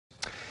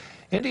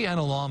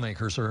Indiana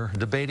lawmakers are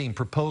debating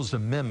proposed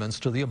amendments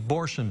to the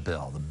abortion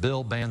bill. The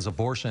bill bans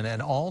abortion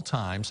at all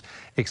times,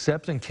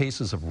 except in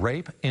cases of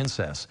rape,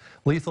 incest,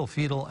 lethal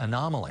fetal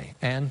anomaly,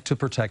 and to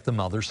protect the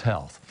mother's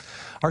health.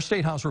 Our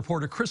State House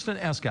reporter Kristen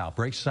Eskow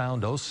breaks down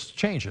those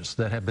changes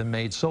that have been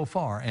made so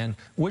far and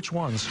which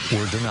ones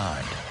were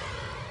denied.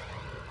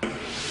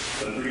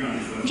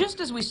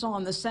 Just as we saw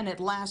in the Senate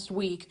last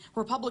week,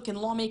 Republican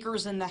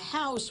lawmakers in the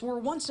House were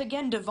once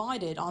again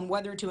divided on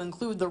whether to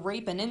include the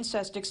rape and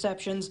incest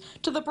exceptions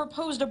to the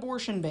proposed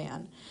abortion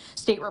ban.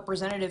 State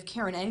Representative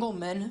Karen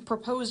Engelman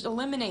proposed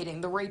eliminating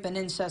the rape and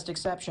incest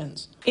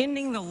exceptions.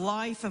 Ending the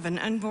life of an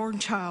unborn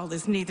child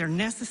is neither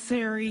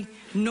necessary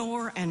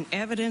nor an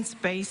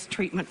evidence-based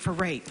treatment for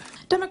rape.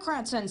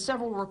 Democrats and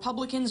several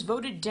Republicans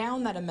voted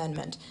down that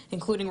amendment,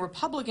 including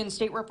Republican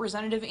State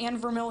Representative Ann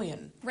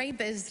Vermillion.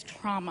 Rape is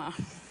trauma.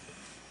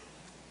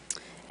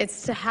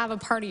 It's to have a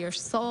part of your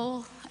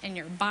soul and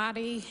your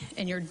body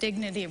and your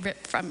dignity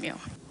ripped from you.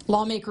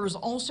 Lawmakers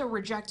also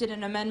rejected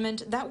an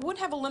amendment that would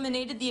have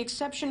eliminated the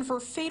exception for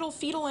fatal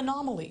fetal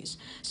anomalies,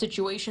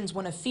 situations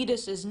when a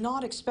fetus is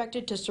not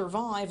expected to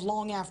survive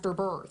long after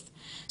birth.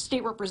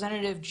 State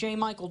Representative J.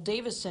 Michael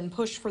Davison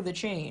pushed for the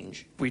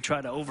change. We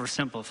try to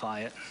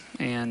oversimplify it,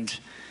 and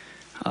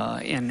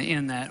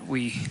in that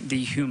we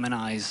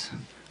dehumanize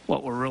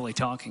what we're really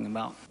talking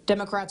about.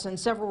 Democrats and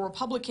several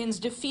Republicans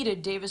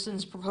defeated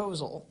Davison's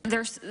proposal.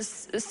 There's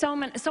so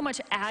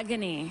much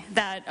agony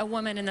that a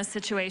woman in this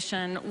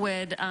situation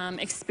would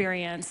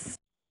experience.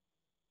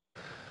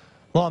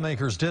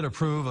 Lawmakers did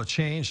approve a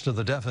change to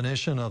the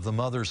definition of the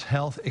mother's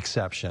health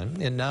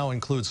exception. It now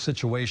includes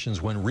situations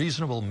when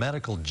reasonable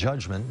medical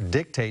judgment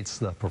dictates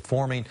that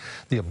performing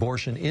the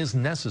abortion is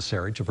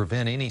necessary to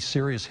prevent any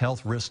serious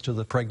health risk to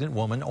the pregnant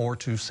woman or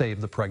to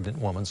save the pregnant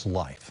woman's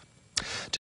life.